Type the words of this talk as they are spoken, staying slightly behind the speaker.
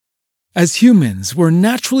As humans, we're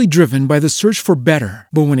naturally driven by the search for better.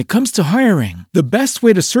 But when it comes to hiring, the best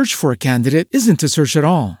way to search for a candidate isn't to search at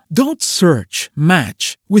all. Don't search,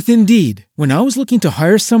 match with Indeed. When I was looking to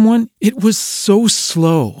hire someone, it was so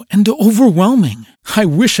slow and overwhelming. I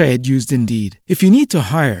wish I had used Indeed. If you need to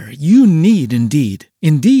hire, you need Indeed.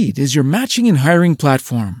 Indeed is your matching and hiring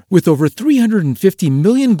platform with over 350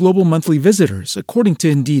 million global monthly visitors, according to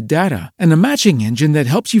Indeed data, and a matching engine that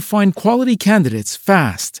helps you find quality candidates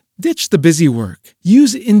fast. Ditch the busy work.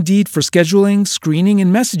 Use Indeed for scheduling, screening,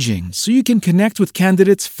 and messaging so you can connect with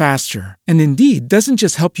candidates faster. And Indeed doesn't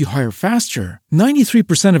just help you hire faster.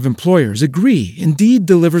 93% of employers agree Indeed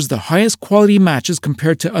delivers the highest quality matches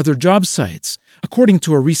compared to other job sites, according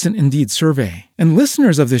to a recent Indeed survey. And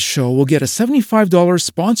listeners of this show will get a $75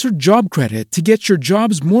 sponsored job credit to get your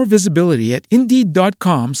jobs more visibility at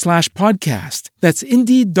Indeed.com/podcast. That's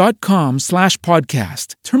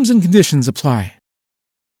Indeed.com/podcast. Terms and conditions apply.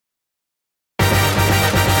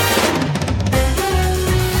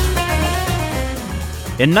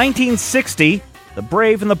 In 1960, The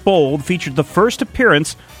Brave and the Bold featured the first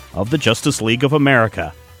appearance of the Justice League of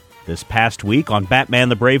America. This past week on Batman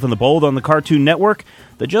the Brave and the Bold on the Cartoon Network,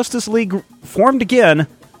 the Justice League formed again,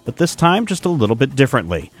 but this time just a little bit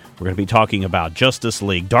differently. We're going to be talking about Justice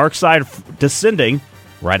League Darkseid Descending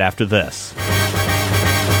right after this.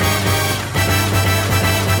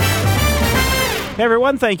 Hey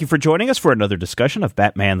everyone, thank you for joining us for another discussion of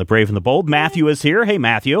Batman the Brave and the Bold. Matthew is here. Hey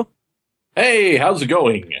Matthew. Hey, how's it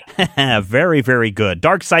going? Very, very good.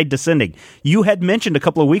 Darkseid Descending. You had mentioned a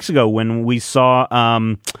couple of weeks ago when we saw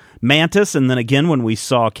Mantis, and then again when we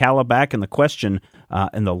saw Calabac and the Question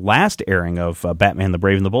in the last airing of Batman the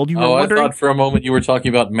Brave and the Bold. You were wondering? I thought for a moment you were talking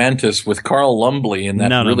about Mantis with Carl Lumbly and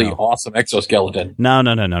that awesome exoskeleton. No,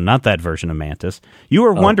 not that version of Mantis. You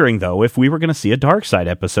were wondering, though, if we were going to see a Darkseid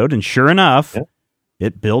episode, and sure enough,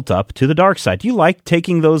 it built up to the Darkseid. Do you like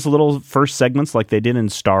taking those little first segments like they did in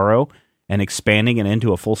Starro and expanding it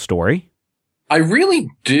into a full story? I really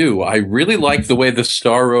do. I really like the way the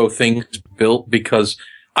Starro thing's built because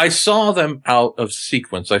I saw them out of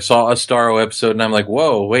sequence. I saw a Starro episode and I'm like,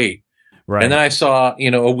 whoa, wait. Right. And then I saw,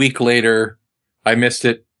 a week later, I missed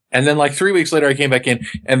it. And then like 3 weeks later, I came back in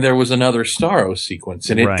and there was another Starro sequence.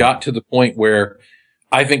 And it got to the point where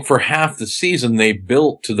I think for half the season, they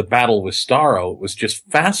built to the battle with Starro. It was just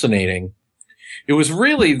fascinating. It was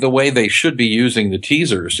really the way they should be using the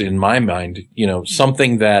teasers in my mind,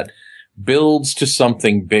 something that builds to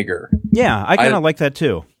something bigger. Yeah, I kind of like that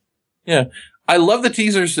too. Yeah. I love the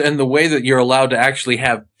teasers and the way that you're allowed to actually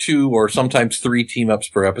have 2 or sometimes 3 team-ups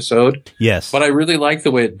per episode. Yes. But I really like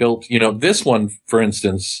the way it built. This one, for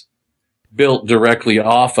instance, built directly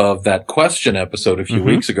off of that Question episode a few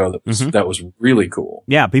weeks ago. That was really cool.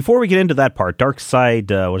 Yeah, before we get into that part, Darkseid,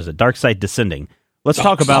 Darkseid Descending. Let's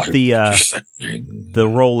talk about the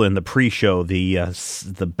role in the pre-show,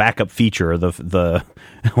 the backup feature, the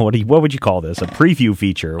what would you call this? A preview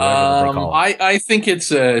feature, whatever they call it. I think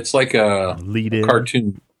it's like a lead-in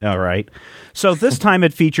cartoon. All right. So this time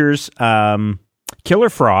it features Killer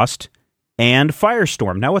Frost and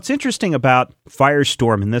Firestorm. Now, what's interesting about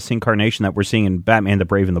Firestorm in this incarnation that we're seeing in Batman the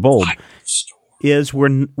Brave and the Bold is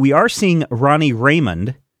we are seeing Ronnie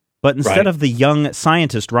Raymond. But instead of the young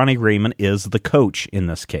scientist, Ronnie Raymond is the coach in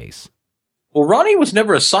this case. Well, Ronnie was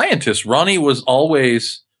never a scientist. Ronnie was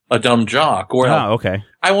always a dumb jock. Okay.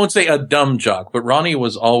 I won't say a dumb jock, but Ronnie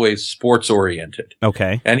was always sports-oriented.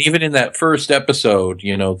 Okay. And even in that first episode,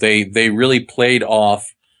 they really played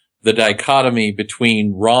off the dichotomy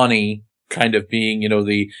between Ronnie kind of being,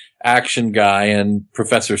 the action guy and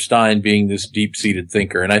Professor Stein being this deep-seated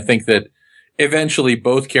thinker. And I think that eventually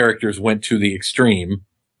both characters went to the extreme.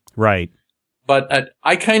 Right. But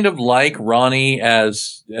I kind of like Ronnie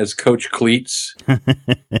as Coach Cleats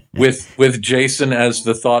with Jason as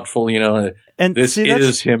the thoughtful, and this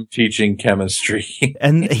is him teaching chemistry.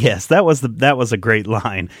 And yes, that was a great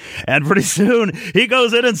line. And pretty soon he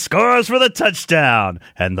goes in and scores for the touchdown,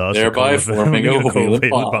 and thus thereby forming a covalent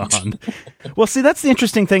bond. Well, see, that's the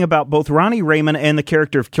interesting thing about both Ronnie Raymond and the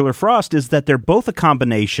character of Killer Frost is that they're both a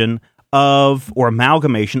combination of, or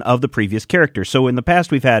amalgamation of, the previous characters. So in the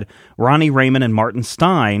past, we've had Ronnie Raymond and Martin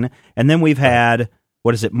Stein, and then we've had,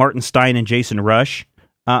 Martin Stein and Jason Rush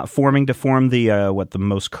forming to form the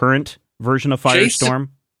most current version of Firestorm.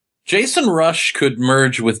 Jason Rush could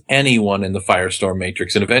merge with anyone in the Firestorm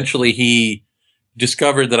Matrix, and eventually he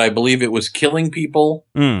discovered that I believe it was killing people.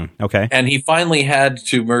 Okay. And he finally had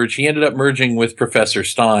to merge. He ended up merging with Professor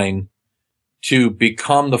Stein to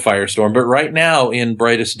become the Firestorm. But right now in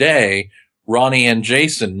Brightest Day, Ronnie and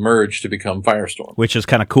Jason merge to become Firestorm. Which is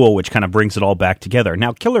kind of cool, which kind of brings it all back together.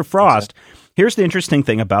 Now, Killer Frost here's the interesting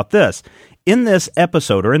thing about this. In this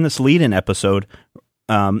episode, or in this lead-in episode,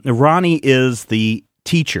 Ronnie is the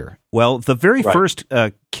teacher. Well, the very first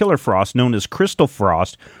Killer Frost, known as Crystal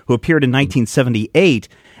Frost, who appeared in 1978,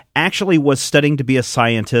 actually was studying to be a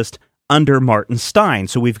scientist under Martin Stein.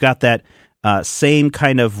 So we've got that same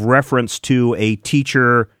kind of reference to a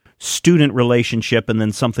teacher-student relationship and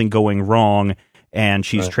then something going wrong, and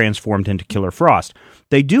she's transformed into Killer Frost.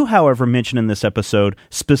 They do, however, mention in this episode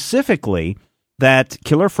specifically that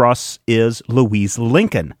Killer Frost is Louise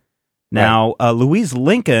Lincoln. Now, Louise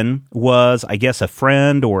Lincoln was, I guess, a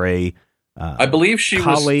friend or a I believe she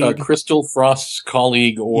colleague. Was Crystal Frost's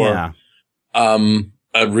colleague or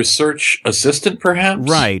a research assistant, perhaps?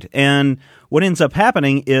 Right. And what ends up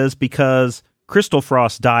happening is because Crystal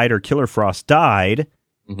Frost died or Killer Frost died,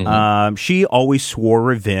 she always swore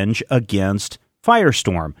revenge against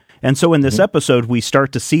Firestorm. And so in this episode, we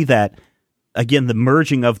start to see that, again, the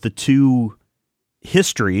merging of the two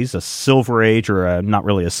histories, a Silver Age, or not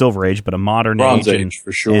really a Silver Age, but a modern Bronze age, Age,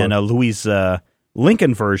 for sure. And Louise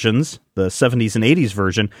Lincoln versions, the 70s and 80s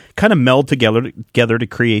version, kind of meld together to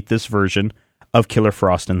create this version of Killer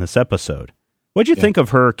Frost in this episode. What'd you think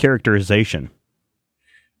of her characterization?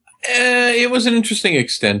 It was an interesting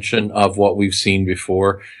extension of what we've seen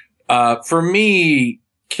before. For me,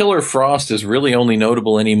 Killer Frost is really only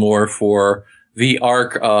notable anymore for the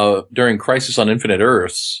arc during Crisis on Infinite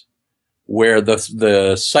Earths, where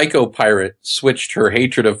the psycho pirate switched her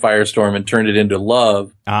hatred of Firestorm and turned it into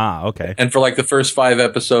love. Ah, okay. And for like the first 5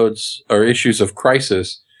 episodes or issues of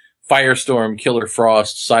Crisis, Firestorm, Killer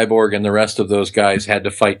Frost, Cyborg, and the rest of those guys had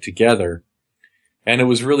to fight together. And it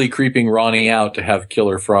was really creeping Ronnie out to have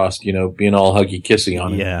Killer Frost, being all huggy-kissy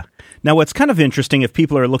on him. Yeah. Now, what's kind of interesting, if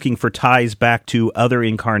people are looking for ties back to other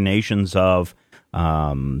incarnations of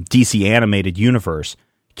DC Animated Universe,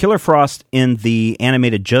 Killer Frost in the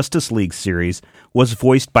animated Justice League series was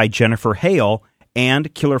voiced by Jennifer Hale,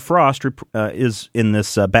 and Killer Frost is in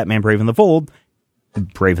this Batman Brave and the Bold,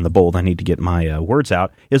 I need to get my words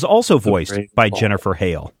out, is also voiced by Jennifer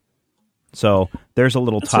Hale. So there's a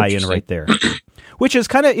little tie-in right there. Which is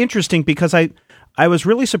kind of interesting because I was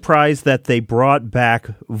really surprised that they brought back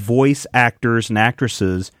voice actors and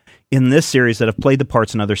actresses in this series that have played the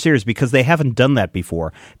parts in other series, because they haven't done that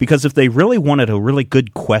before. Because if they really wanted a really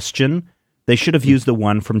good question, they should have used the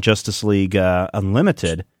one from Justice League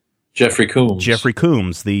Unlimited. Jeffrey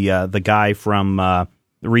Combs. The guy from the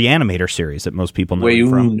Reanimator series that most people know him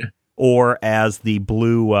from. Or as the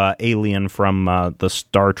blue alien from the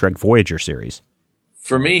Star Trek Voyager series.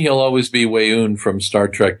 For me, he'll always be Weyoun from Star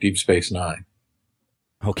Trek Deep Space Nine.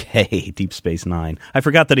 Okay, Deep Space Nine. I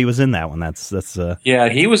forgot that he was in that one. That's Yeah,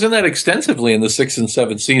 he was in that extensively in the 6th and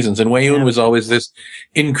 7th seasons, and Weyoun was always this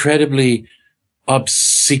incredibly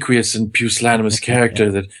obsequious and pusillanimous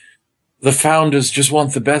character that the founders just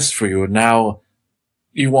want the best for you, and now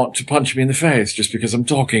you want to punch me in the face just because I'm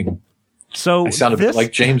talking. So I sound a bit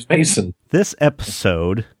like James Mason. This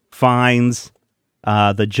episode finds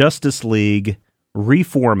the Justice League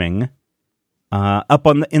reforming up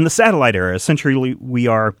in the satellite era. Essentially, we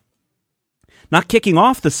are not kicking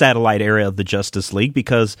off the satellite era of the Justice League,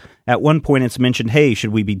 because at one point it's mentioned, hey,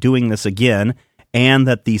 should we be doing this again? And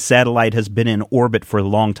that the satellite has been in orbit for a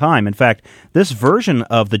long time. In fact, this version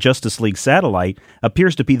of the Justice League satellite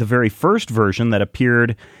appears to be the very first version that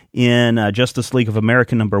appeared in Justice League of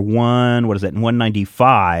America number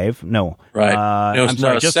 195. No. Right. I'm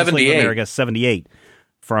sorry, Justice League of America 78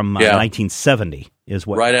 from 1970 is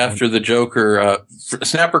what. Right after the Joker,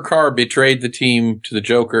 Snapper Carr betrayed the team to the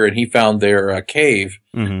Joker, and he found their cave.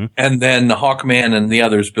 Mm-hmm. And then Hawkman and the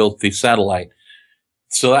others built the satellite.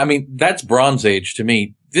 So, I mean, that's Bronze Age to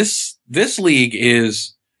me. This league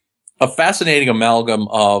is a fascinating amalgam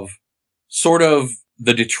of sort of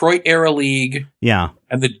the Detroit era league. Yeah.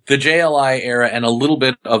 And the JLI era, and a little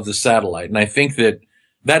bit of the satellite. And I think that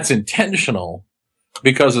that's intentional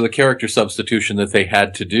because of the character substitution that they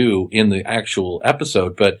had to do in the actual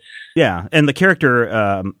episode. But yeah. And the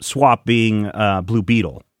character swap being Blue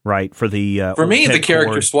Beetle. Right, for the for me, the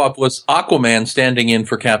character swap was Aquaman standing in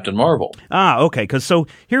for Captain Marvel. Ah, okay, because so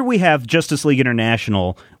here we have Justice League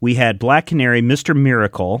International. We had Black Canary, Mr.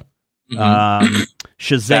 Miracle,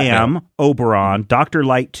 Shazam, Oberon, Dr.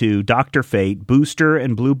 Light 2, Dr. Fate, Booster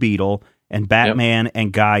and Blue Beetle, and Batman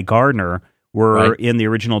and Guy Gardner were in the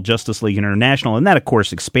original Justice League International, and that, of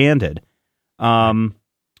course, expanded. The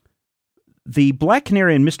Black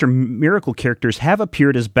Canary and Mr. Miracle characters have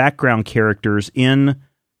appeared as background characters in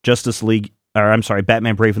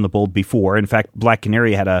Batman Brave and the Bold before. In fact, Black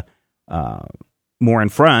Canary had a more in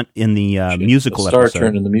front in the musical episode. Star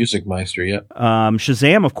Turn in the Music Meister, yeah.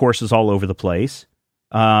 Shazam, of course, is all over the place.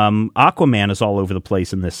 Aquaman is all over the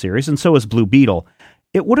place in this series, and so is Blue Beetle.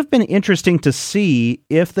 It would have been interesting to see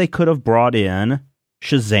if they could have brought in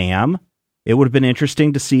Shazam. It would have been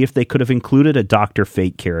interesting to see if they could have included a Dr.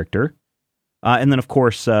 Fate character. And then, of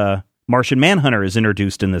course, Martian Manhunter is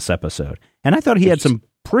introduced in this episode. And I thought he had some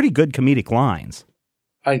pretty good comedic lines.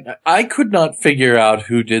 I could not figure out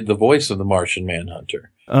who did the voice of the Martian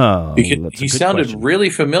Manhunter. Oh, because he sounded really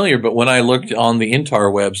familiar, but when I looked on the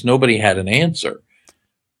interwebs, nobody had an answer.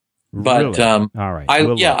 But really? All right.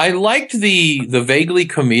 I liked the vaguely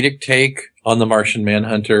comedic take on the Martian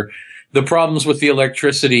Manhunter. The problems with the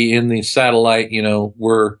electricity in the satellite,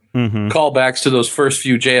 were callbacks to those first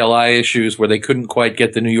few JLI issues where they couldn't quite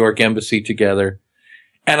get the New York embassy together.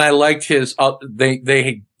 And I liked his,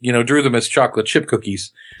 they drew them as chocolate chip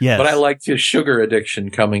cookies. Yes. But I liked his sugar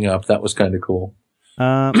addiction coming up. That was kind of cool.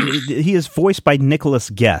 He is voiced by Nicholas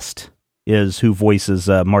Guest, is who voices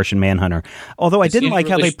Martian Manhunter. Although I didn't like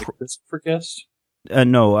how they... Christopher Guest?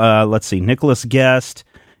 No, let's see. Nicholas Guest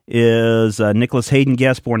is Nicholas Hayden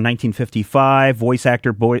Guest, born 1955, voice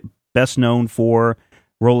actor, best known for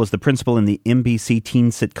role as the principal in the NBC teen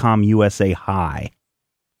sitcom USA High.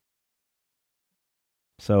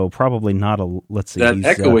 So probably not a... Let's see. That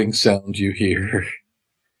echoing sound you hear.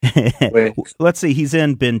 Let's see. He's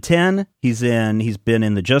in Ben 10. He's been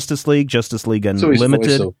in the Justice League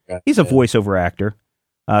Unlimited. So he's a voiceover actor.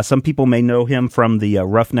 Some people may know him from the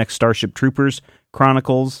Roughneck Starship Troopers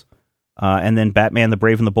Chronicles, and then Batman the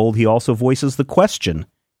Brave and the Bold. He also voices the Question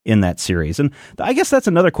in that series. And I guess that's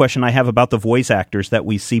another question I have about the voice actors that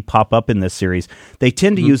we see pop up in this series. They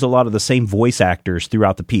tend to use a lot of the same voice actors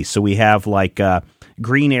throughout the piece. So we have like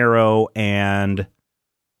Green Arrow and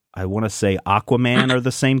I want to say Aquaman are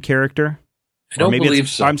the same character. I don't believe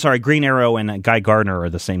so. I'm sorry, Green Arrow and Guy Gardner are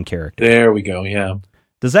the same character. There we go, yeah.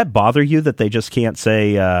 Does that bother you that they just can't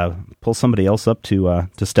say, pull somebody else up to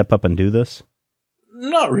step up and do this?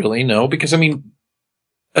 Not really, no. Because,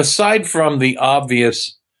 aside from the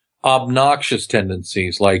obvious obnoxious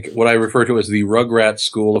tendencies, like what I refer to as the Rugrats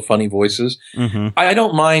school of funny voices, I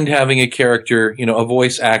don't mind having a character, a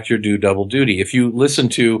voice actor do double duty. If you listen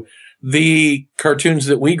to the cartoons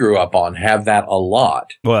that we grew up on have that a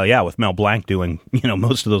lot. Well, yeah, with Mel Blanc doing,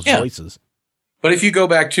 most of those voices. But if you go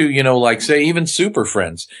back to, like, say, even Super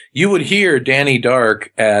Friends, you would hear Danny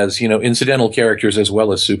Dark as, incidental characters as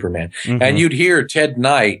well as Superman. And you'd hear Ted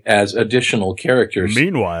Knight as additional characters.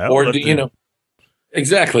 Meanwhile.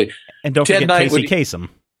 Exactly. And don't forget Casey Kasem.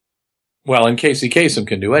 Well, and Casey Kasem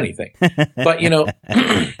can do anything. But,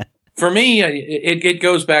 for me, it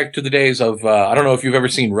goes back to the days of, I don't know if you've ever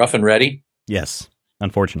seen Rough and Ready. Yes,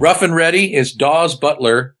 unfortunately. Rough and Ready is Dawes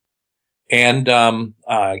Butler and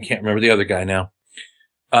I can't remember the other guy now.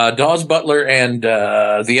 Dawes Butler and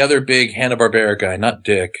the other big Hanna-Barbera guy, not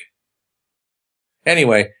Dick.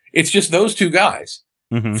 Anyway, it's just those two guys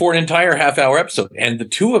for an entire half-hour episode. And the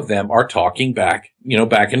two of them are talking back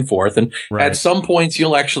and forth. And at some points,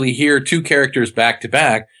 you'll actually hear two characters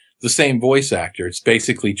back-to-back, the same voice actor. It's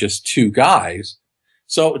basically just two guys.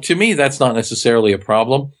 So to me, that's not necessarily a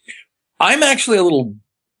problem. I'm actually a little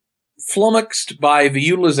flummoxed by the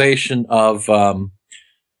utilization of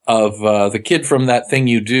the kid from That Thing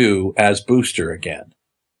You Do as Booster again.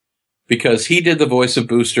 Because he did the voice of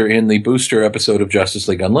Booster in the Booster episode of Justice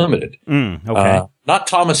League Unlimited. Okay. Not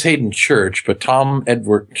Thomas Hayden Church, but Tom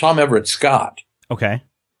Everett Scott. Okay.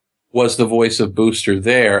 Was the voice of Booster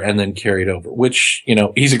there and then carried over, which,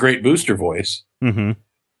 he's a great Booster voice.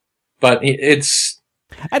 But it's...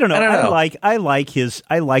 I don't know. I like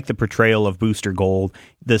the portrayal of Booster Gold.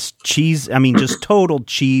 This cheese, just total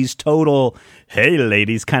cheese, total, hey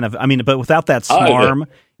ladies kind of, but without that smarm,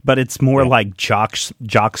 but it's more like jock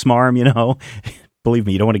smarm, Believe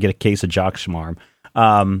me, you don't want to get a case of jock smarm.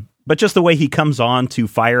 But just the way he comes on to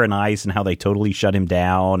Fire and Ice and how they totally shut him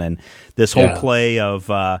down and this whole play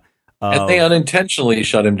of, and they unintentionally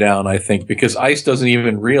shut him down, I think, because Ice doesn't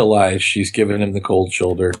even realize she's giving him the cold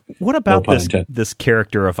shoulder. What about this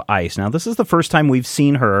character of Ice? Now, this is the first time we've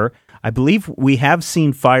seen her. I believe we have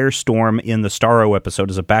seen Firestorm in the Starro episode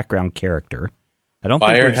as a background character. I don't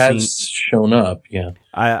think we've has shown up, yeah.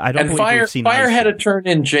 I don't believe we've seen Fire Ice. had a turn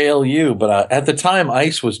in JLU, but at the time,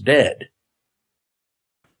 Ice was dead.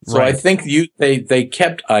 So I think they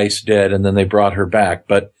kept Ice dead, and then they brought her back.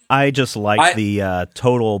 But I just like the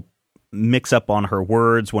total mix up on her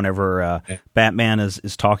words whenever Batman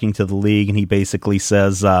is talking to the League, and he basically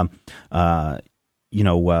says, the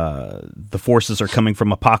forces are coming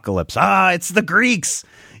from Apocalypse. It's the Greeks,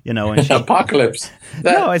 And Apocalypse.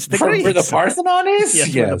 No, it's the Greeks. Where the Parthenon is?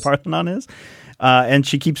 Yes, where the Parthenon is. And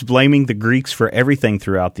she keeps blaming the Greeks for everything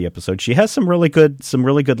throughout the episode. She has some really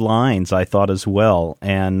good lines, I thought, as well.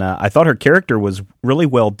 And I thought her character was really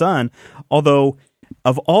well done. Although,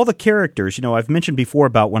 of all the characters, I've mentioned before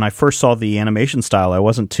about when I first saw the animation style, I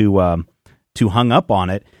wasn't too hung up on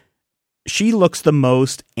it. She looks the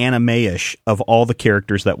most anime-ish of all the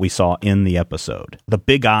characters that we saw in the episode. The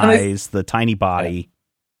big eyes, the tiny body.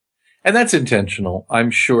 And that's intentional, I'm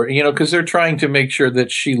sure, because they're trying to make sure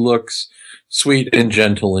that she looks sweet and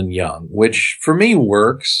gentle and young, which for me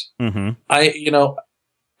works. Mm-hmm.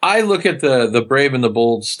 I look at the Brave and the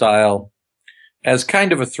Bold style as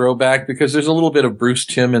kind of a throwback because there's a little bit of Bruce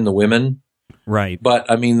Timm in the women. Right. But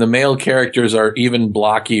I mean, the male characters are even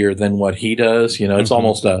blockier than what he does. It's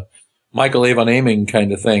almost a Michael Avon Aiming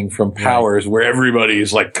kind of thing from Powers, where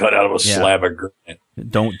everybody's like cut out of a slab of granite.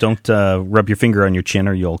 Don't rub your finger on your chin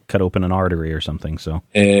or you'll cut open an artery or something. So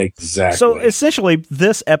exactly. So essentially,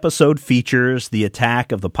 this episode features the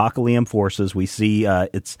attack of the Apocalyptian forces. We see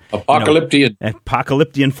it's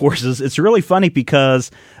Apocalyptian forces. It's really funny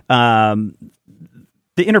because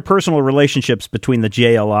the interpersonal relationships between the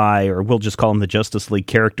JLI, or we'll just call them the Justice League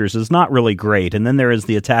characters, is not really great. And then there is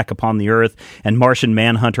the attack upon the Earth, and Martian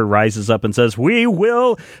Manhunter rises up and says, "We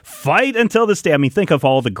will fight until this day." I mean, think of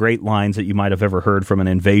all the great lines that you might have ever heard from an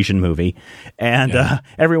invasion movie. And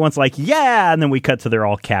everyone's like, yeah, and then we cut to they're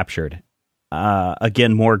all captured.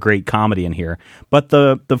 Again, more great comedy in here. But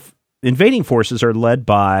the invading forces are led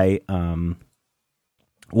by,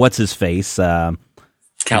 what's-his-face?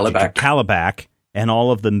 Kalibak. And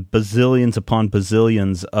all of the bazillions upon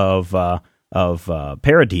bazillions of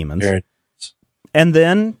parademons. And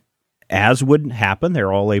then, as would happen,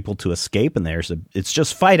 they're all able to escape, and it's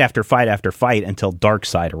just fight after fight after fight until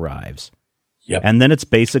Darkseid arrives. Yep. And then it's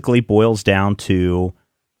basically boils down to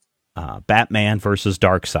Batman versus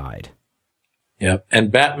Darkseid. Yep.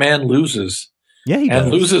 And Batman loses. Yeah, he does.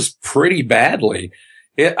 And loses pretty badly.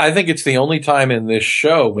 I think it's the only time in this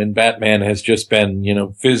show when Batman has just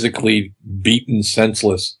been, physically beaten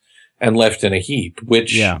senseless and left in a heap,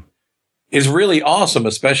 which is really awesome,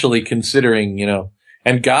 especially considering,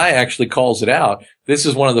 and Guy actually calls it out. This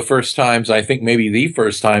is one of the first times, I think maybe the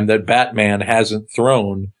first time, that Batman hasn't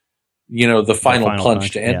thrown, the final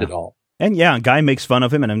punch to end it all. And Guy makes fun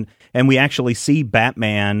of him, and we actually see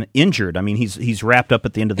Batman injured. I mean, he's wrapped up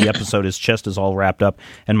at the end of the episode. His chest is all wrapped up,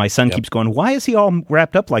 and my son keeps going, "Why is he all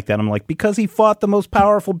wrapped up like that?" I'm like, "Because he fought the most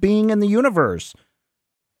powerful being in the universe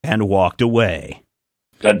and walked away."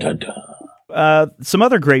 Dun, dun, dun. Some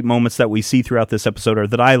other great moments that we see throughout this episode, or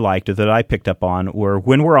that I liked, or that I picked up on, were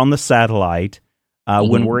when we're on the satellite,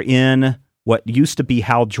 when we're in what used to be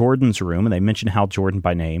Hal Jordan's room, and they mention Hal Jordan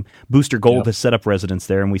by name. Booster Gold has set up residence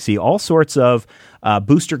there, and we see all sorts of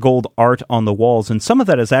Booster Gold art on the walls, and some of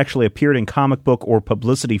that has actually appeared in comic book or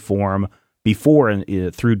publicity form before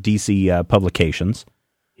through DC publications.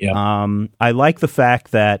 Yep. I like the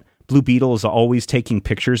fact that Blue Beetle is always taking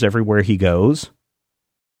pictures everywhere he goes.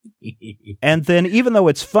 And then, even though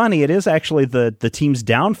it's funny, it is actually the team's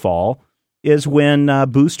downfall, is when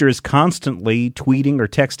Booster is constantly tweeting or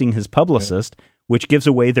texting his publicist, which gives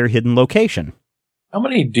away their hidden location. How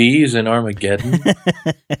many D's in Armageddon?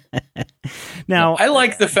 Now, I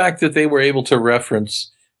like the fact that they were able to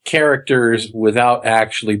reference characters without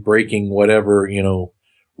actually breaking whatever,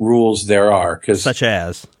 rules there are. Such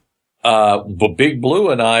as? Big Blue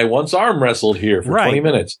and I once arm wrestled here for 20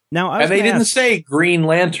 minutes. Now, and they didn't say Green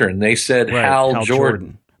Lantern. They said Hal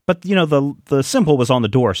Jordan. But, the symbol was on the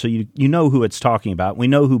door, so you know who it's talking about. We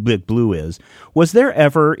know who Big Blue is. Was there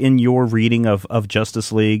ever, in your reading of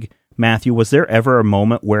Justice League, Matthew, was there ever a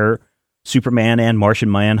moment where Superman and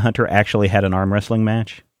Martian Manhunter actually had an arm wrestling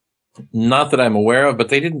match? Not that I'm aware of, but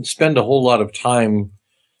they didn't spend a whole lot of time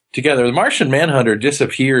together. The Martian Manhunter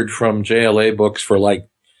disappeared from JLA books for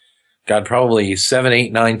probably 7,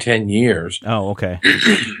 8, 9, 10 years. Oh, okay.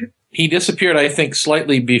 He disappeared, I think,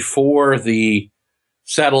 slightly before the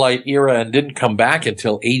satellite era and didn't come back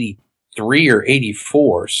until 83 or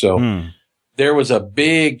 84. So there was a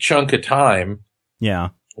big chunk of time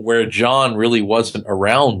where John really wasn't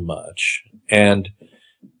around much. And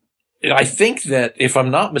I think that, if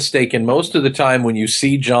I'm not mistaken, most of the time when you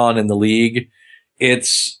see John in the League,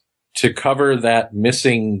 it's to cover that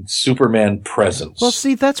missing Superman presence. Well,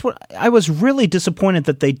 see, that's what I was really disappointed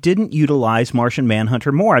that they didn't utilize Martian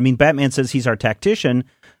Manhunter more. I mean, Batman says he's our tactician,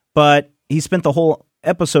 but he spent the whole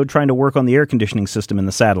episode trying to work on the air conditioning system in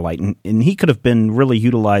the satellite, and he could have been really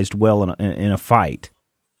utilized well in a fight.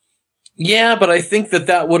 Yeah, but I think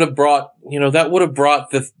that would have brought,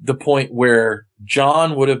 the point where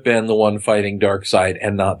John would have been the one fighting Darkseid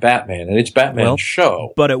and not Batman, and it's Batman's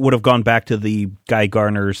show. But it would have gone back to the Guy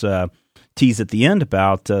Gardner's tease at the end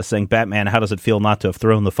about saying, Batman, how does it feel not to have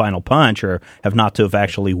thrown the final punch or have not to have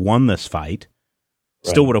actually won this fight? Right.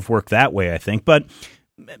 Still would have worked that way, I think. But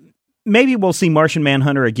maybe we'll see Martian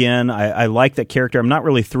Manhunter again. I like that character. I'm not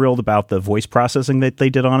really thrilled about the voice processing that they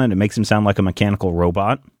did on it. It makes him sound like a mechanical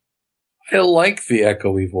robot. I like the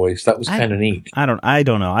echoey voice. That was kind of neat. I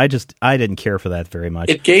don't know. I didn't care for that very much.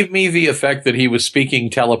 It gave me the effect that he was speaking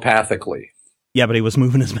telepathically. Yeah, but he was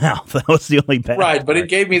moving his mouth. That was the only bad Right, but part. It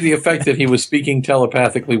gave me the effect that he was speaking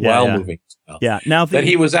telepathically while moving his mouth. Yeah, now that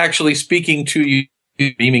he was actually speaking to you,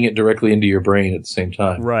 beaming it directly into your brain at the same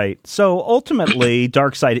time. Right. So ultimately,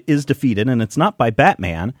 Darkseid is defeated, and it's not by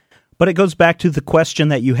Batman, but it goes back to the question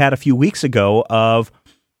that you had a few weeks ago of,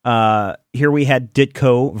 here we had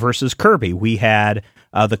Ditko versus Kirby. We had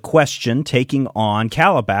the Question taking on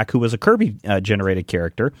Calabac, who was a Kirby-generated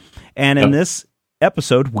character, and in this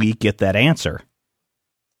episode, we get that answer.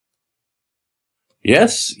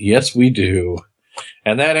 Yes, we do.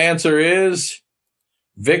 And that answer is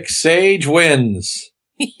Vic Sage wins.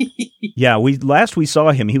 Yeah, last we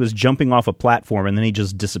saw him, he was jumping off a platform and then he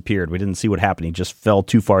just disappeared. We didn't see what happened. He just fell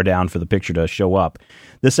too far down for the picture to show up.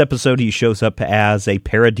 This episode, he shows up as a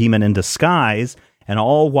parademon in disguise, and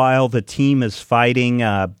all while the team is fighting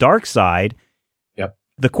Darkseid,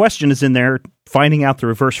 the Question is in there finding out the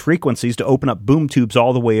reverse frequencies to open up boom tubes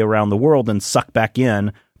all the way around the world and suck back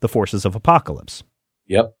in the forces of Apocalypse.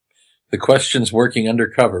 Yep. The Question's working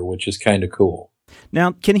undercover, which is kind of cool.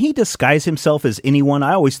 Now, can he disguise himself as anyone?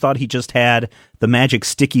 I always thought he just had the magic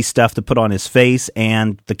sticky stuff to put on his face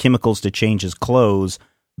and the chemicals to change his clothes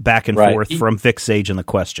back and forth from Vic Sage and the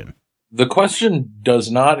Question. The Question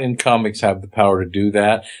does not in comics have the power to do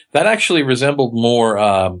that. That resembled more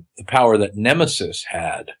the power that Nemesis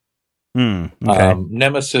had. Okay.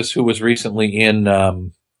 Nemesis, who was recently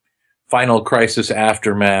in Final Crisis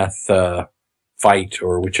Aftermath fight,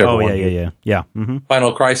 or whichever one. Yeah. Mm-hmm.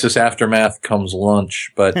 Final Crisis Aftermath comes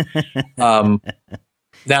lunch. But now,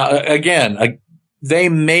 again, they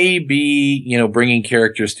may be, bringing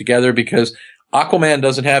characters together because Aquaman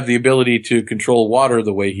doesn't have the ability to control water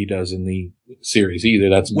the way he does in the series either.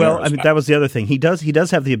 That's that was the other thing. He does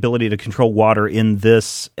have the ability to control water in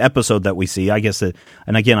this episode that we see. I guess and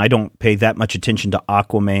again, I don't pay that much attention to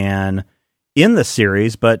Aquaman in the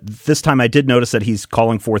series, but this time I did notice that he's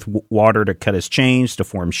calling forth water to cut his chains, to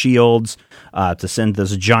form shields, to send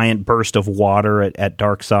this giant burst of water at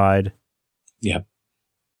Darkseid. Yeah.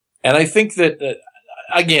 And I think that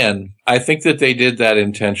again, I think that they did that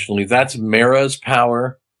intentionally. That's Mera's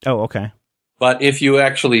power. Oh, okay. But if you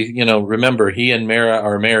actually, remember, he and Mera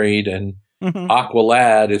are married, and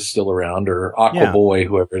Aqualad is still around, or Aquaboy,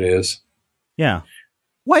 whoever it is. Yeah.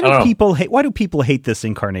 Why do people hate this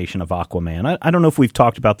incarnation of Aquaman? I don't know if we've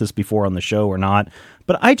talked about this before on the show or not,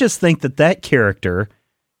 but I just think that character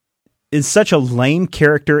is such a lame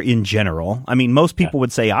character in general. I mean, most people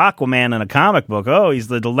would say Aquaman in a comic book, he's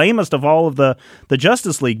the lamest of all of the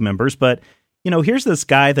Justice League members. But, here's this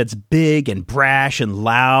guy that's big and brash and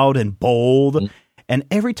loud and bold. And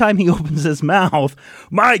every time he opens his mouth,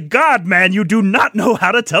 my God, man, you do not know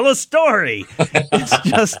how to tell a story. It's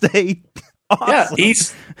just awesome. Yeah,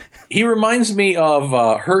 he reminds me of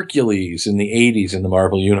Hercules in the 80s in the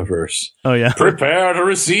Marvel Universe. Oh, yeah. Prepare to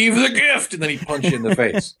receive the gift, and then he punches you in the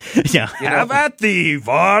face. Yeah, have at thee,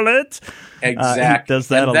 varlet. Exactly. He does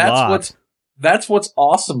that a lot. That's what's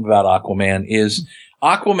awesome about Aquaman is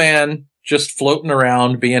Aquaman just floating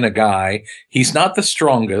around being a guy. He's not the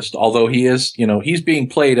strongest, although he is, he's being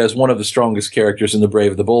played as one of the strongest characters in the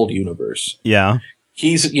Brave and the Bold universe. Yeah.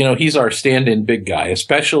 He's our stand-in big guy,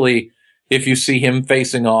 especially if you see him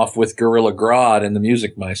facing off with Gorilla Grodd in the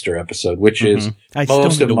Music Meister episode, which is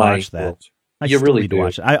most of my watch that. You really do.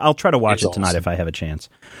 Watch it. I'll try to watch it tonight if I have a chance.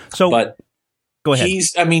 But go ahead.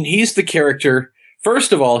 He's the character.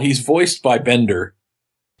 First of all, he's voiced by Bender.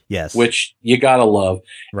 Yes. Which you gotta love.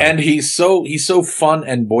 Right. And he's so fun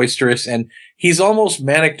and boisterous, and he's almost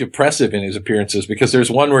manic depressive in his appearances, because there's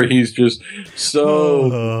one where he's just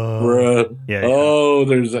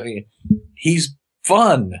he's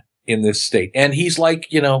fun in this state. And he's like,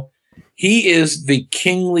 he is the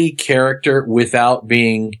kingly character without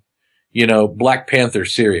being, Black Panther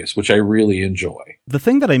serious, which I really enjoy. The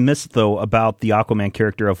thing that I missed, though, about the Aquaman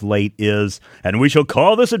character of late is, and we shall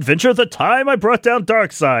call this adventure the time I brought down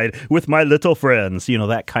Darkseid with my little friends.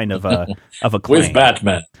 That kind of a claim. With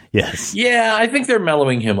Batman. Yes. Yeah, I think they're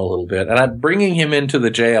mellowing him a little bit. And I'm bringing him into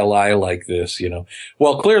the JLI like this,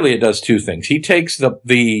 Well, clearly it does two things. He takes the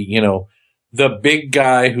big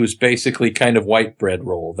guy who's basically kind of white bread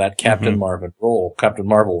role, that Captain Marvel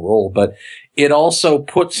role, but it also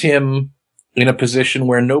puts him in a position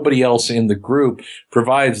where nobody else in the group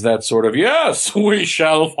provides that sort of, yes, we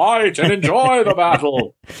shall fight and enjoy the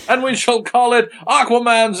battle, and we shall call it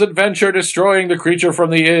Aquaman's Adventure Destroying the Creature from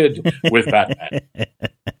the Id with Batman.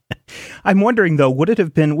 I'm wondering, though, would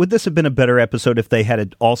this have been a better episode if they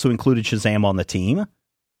had also included Shazam on the team?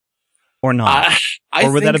 Or not?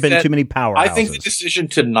 Or would that have been too many powerhouses? I think the decision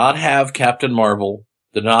to not have Captain Marvel,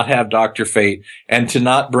 to not have Dr. Fate, and to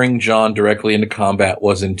not bring John directly into combat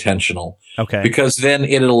was intentional. Okay. Because then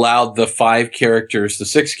it allowed the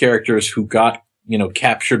 6 characters who got,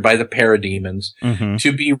 captured by the parademons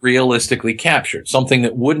to be realistically captured. Something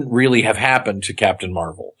that wouldn't really have happened to Captain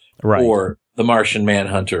Marvel. Right. Or the Martian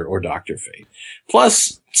Manhunter or Dr. Fate.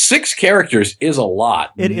 Plus, 6 characters is a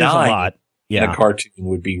lot. It is a lot. Yeah. In a cartoon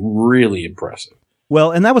would be really impressive.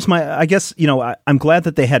 Well, and that was I guess, I'm glad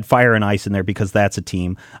that they had Fire and Ice in there because that's a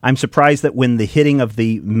team. I'm surprised that when the hitting of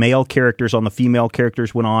the male characters on the female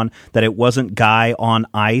characters went on, that it wasn't Guy on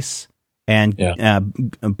ice and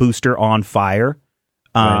Booster on fire,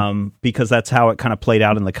 because that's how it kind of played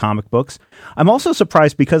out in the comic books. I'm also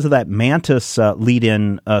surprised because of that Mantis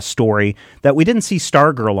lead-in story that we didn't see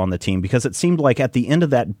Stargirl on the team, because it seemed like at the end of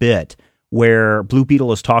that bit, where Blue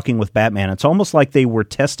Beetle is talking with Batman, it's almost like they were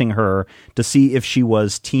testing her to see if she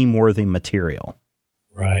was team-worthy material.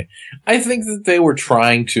 Right. I think that they were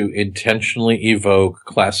trying to intentionally evoke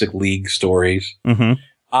classic League stories. Mm-hmm.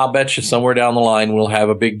 I'll bet you somewhere down the line we'll have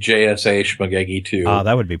a big JSA Schmagegi too.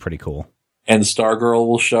 That would be pretty cool. And Stargirl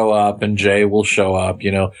will show up and Jay will show up,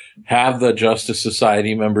 have the Justice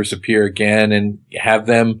Society members appear again and have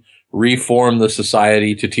them reform the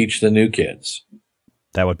society to teach the new kids.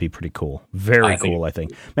 That would be pretty cool. Very cool, I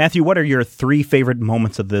think. Matthew, what are your 3 favorite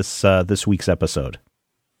moments of this week's episode?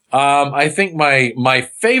 I think my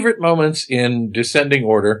favorite moments in descending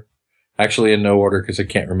order, actually in no order because I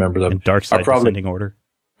can't remember them. In Darkseid descending order?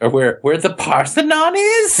 Or where the Parthenon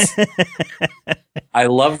is? I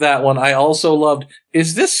love that one. I also loved,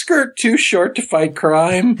 is this skirt too short to fight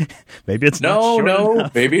crime? Maybe it's not short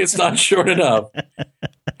enough. Maybe it's not short enough.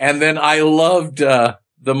 And then I loved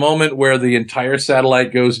the moment where the entire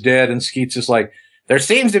satellite goes dead and Skeet's just like, there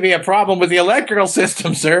seems to be a problem with the electrical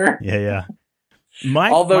system, sir. Yeah.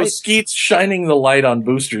 Although Skeet's shining the light on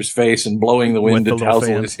Booster's face and blowing the wind to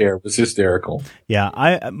tousle his hair was hysterical.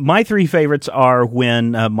 Yeah, my 3 favorites are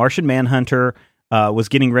when Martian Manhunter was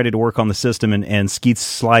getting ready to work on the system, and Skeet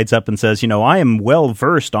slides up and says, I am well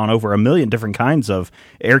versed on over 1 million different kinds of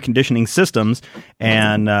air conditioning systems.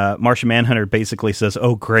 And Martian Manhunter basically says,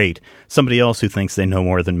 oh, great, somebody else who thinks they know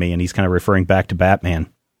more than me. And he's kind of referring back to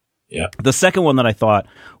Batman. Yeah. The second one that I thought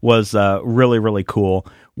was really, really cool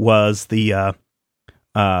was the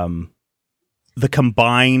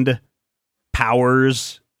combined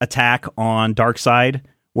powers attack on Darkseid,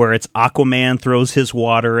 where it's Aquaman throws his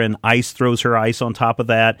water and Ice throws her ice on top of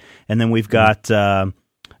that. And then we've got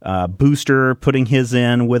Booster putting his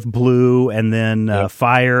in with Blue, and then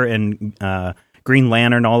Fire and Green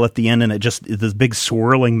Lantern all at the end. And it just this big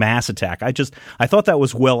swirling mass attack. I thought that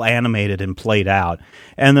was well animated and played out.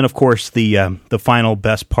 And then, of course, the final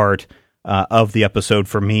best part of the episode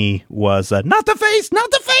for me was not the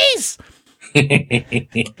face!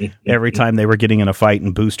 Every time they were getting in a fight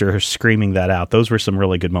and Booster screaming that out. Those were some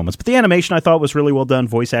really good moments. But the animation I thought was really well done.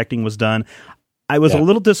 Voice acting was done. I was a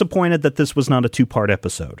little disappointed that this was not a 2-part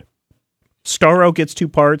episode. Starro gets 2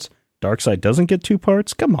 parts. Darkseid doesn't get 2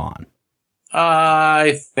 parts. Come on.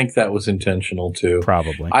 I think that was intentional too.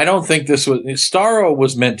 Probably. I don't think Starro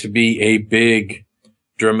was meant to be a big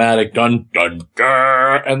dramatic dun dun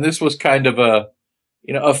dun, and this was kind of a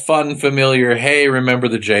fun, familiar, hey, remember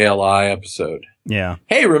the JLI episode? Yeah.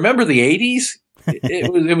 Hey, remember the 80s?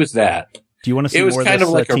 It was that. Do you want to see more of this? It was kind of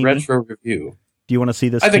like a team? retro review. Do you want to see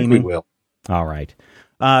this? I think we will. All right.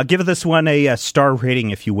 Give this one a star rating,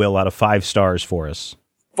 if you will, out of 5 stars for us.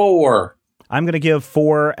 4. I'm going to give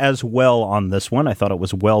 4 as well on this one. I thought it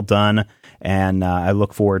was well done, and I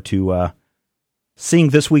look forward to seeing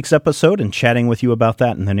this week's episode and chatting with you about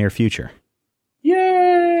that in the near future.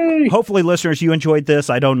 Yay! Hopefully, listeners, you enjoyed this.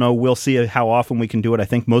 I don't know. We'll see how often we can do it. I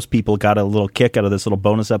think most people got a little kick out of this little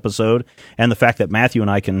bonus episode, and the fact that Matthew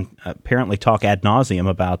and I can apparently talk ad nauseum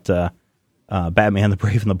about Batman the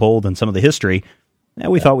Brave and the Bold and some of the history.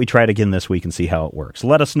 We thought we'd try it again this week and see how it works.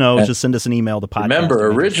 Let us know. Just send us an email to podcast. Remember,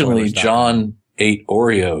 originally John ate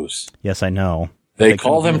Oreos. Yes, I know. They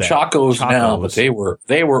call them Chocos now, but they were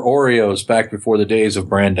Oreos back before the days of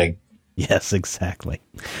branding. Yes, exactly.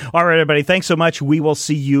 All right, everybody. Thanks so much. We will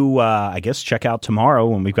see you, I guess, check out tomorrow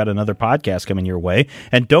when we've got another podcast coming your way.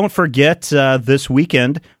 And don't forget, this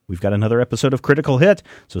weekend, we've got another episode of Critical Hit.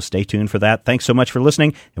 So stay tuned for that. Thanks so much for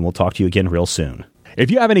listening, and we'll talk to you again real soon. If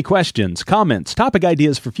you have any questions, comments, topic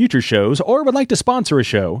ideas for future shows, or would like to sponsor a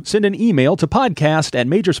show, send an email to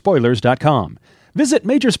podcast@majorspoilers.com. Visit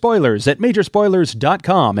Major Spoilers at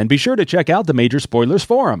majorspoilers.com and be sure to check out the Major Spoilers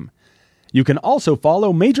Forum. You can also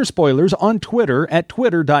follow Major Spoilers on Twitter at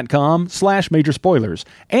twitter.com/majorspoilers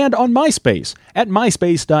and on MySpace at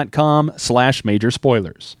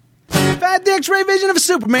myspace.com/majorspoilers. Fat Dick's Ray vision of a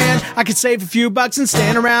Superman. I could save a few bucks and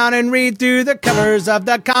stand around and read through the covers of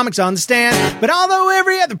the comics on the stand. But although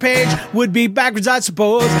every other page would be backwards, I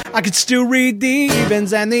suppose I could still read the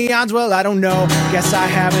evens and the odds. Well, I don't know. Guess I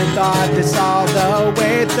haven't thought this all the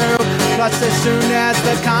way through. Plus, as soon as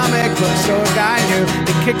the comic book store guy knew,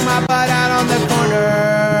 he kicked my butt out on the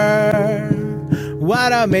corner.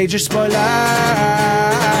 What a major spoiler.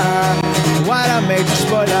 What a major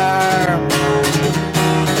spoiler.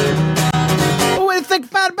 Think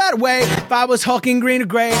about a better way. If I was hulking green or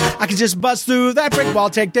gray, I could just bust through that brick wall,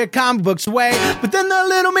 take their comic books away. But then the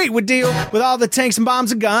little meat would deal with all the tanks and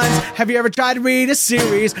bombs and guns. Have you ever tried to read a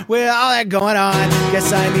series with all that going on?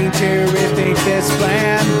 Guess I need to rethink this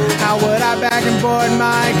plan. How would I back and board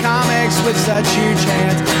my comics with such huge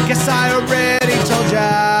hands? Guess I already told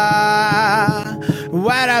ya.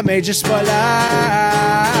 What a major spoiler.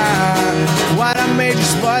 What a major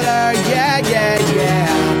spoiler. Yeah, yeah, yeah.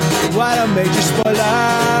 What a major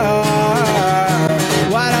spoiler.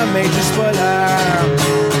 What a major spoiler.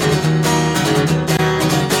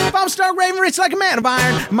 If I'm Stark Raven rich like a man of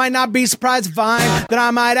iron, I might not be surprised to find that I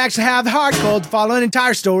might actually have the heart cold to follow an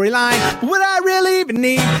entire storyline. But would I really even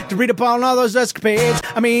need to read up on all those escapades?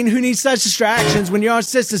 I mean, who needs such distractions when your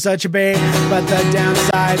sister's such a babe? But the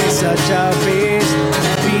downside is such a beast,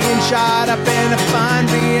 being shot up in a fun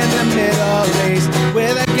bee in the Middle East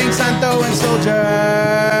with a gang sign throwing soldier.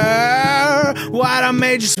 What a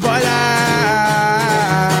major spoiler.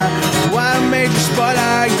 What a major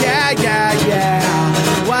spoiler. Yeah, yeah, yeah.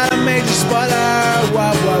 What a major spoiler.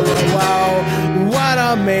 Whoa, whoa, whoa, whoa. What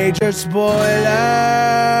a major spoiler.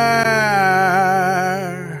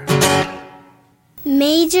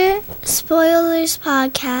 Major Spoilers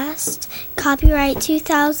Podcast. Copyright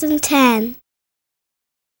 2010.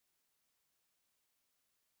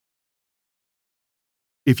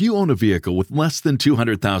 If you own a vehicle with less than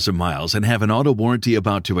 200,000 miles and have an auto warranty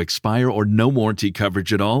about to expire or no warranty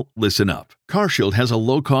coverage at all, listen up. CarShield has a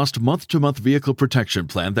low-cost month-to-month vehicle protection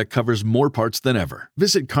plan that covers more parts than ever.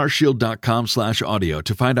 Visit carshield.com/audio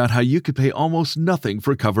to find out how you could pay almost nothing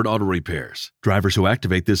for covered auto repairs. Drivers who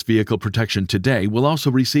activate this vehicle protection today will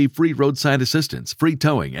also receive free roadside assistance, free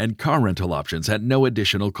towing, and car rental options at no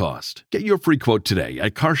additional cost. Get your free quote today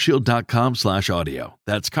at carshield.com/audio.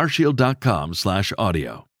 That's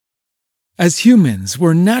carshield.com/audio. As humans,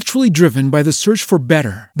 we're naturally driven by the search for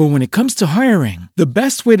better. But when it comes to hiring, the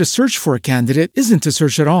best way to search for a candidate isn't to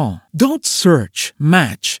search at all. Don't search,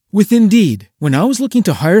 match with Indeed. When I was looking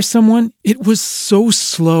to hire someone, it was so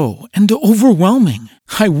slow and overwhelming.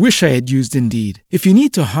 I wish I had used Indeed. If you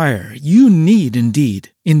need to hire, you need Indeed.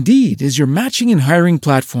 Indeed is your matching and hiring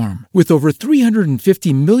platform with over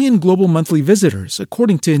 350 million global monthly visitors,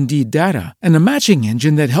 according to Indeed data, and a matching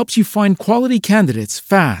engine that helps you find quality candidates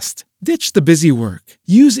fast. Ditch the busy work.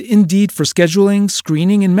 Use Indeed for scheduling,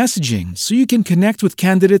 screening, and messaging so you can connect with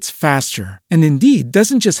candidates faster. And Indeed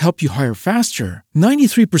doesn't just help you hire faster.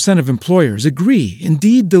 93% of employers agree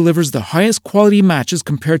Indeed delivers the highest quality matches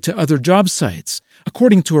compared to other job sites,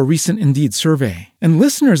 according to a recent Indeed survey. And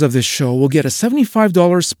listeners of this show will get a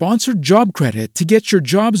 $75 sponsored job credit to get your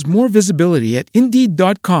jobs more visibility at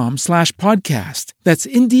Indeed.com/podcast. That's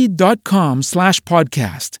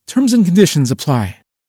Indeed.com/podcast. Terms and conditions apply.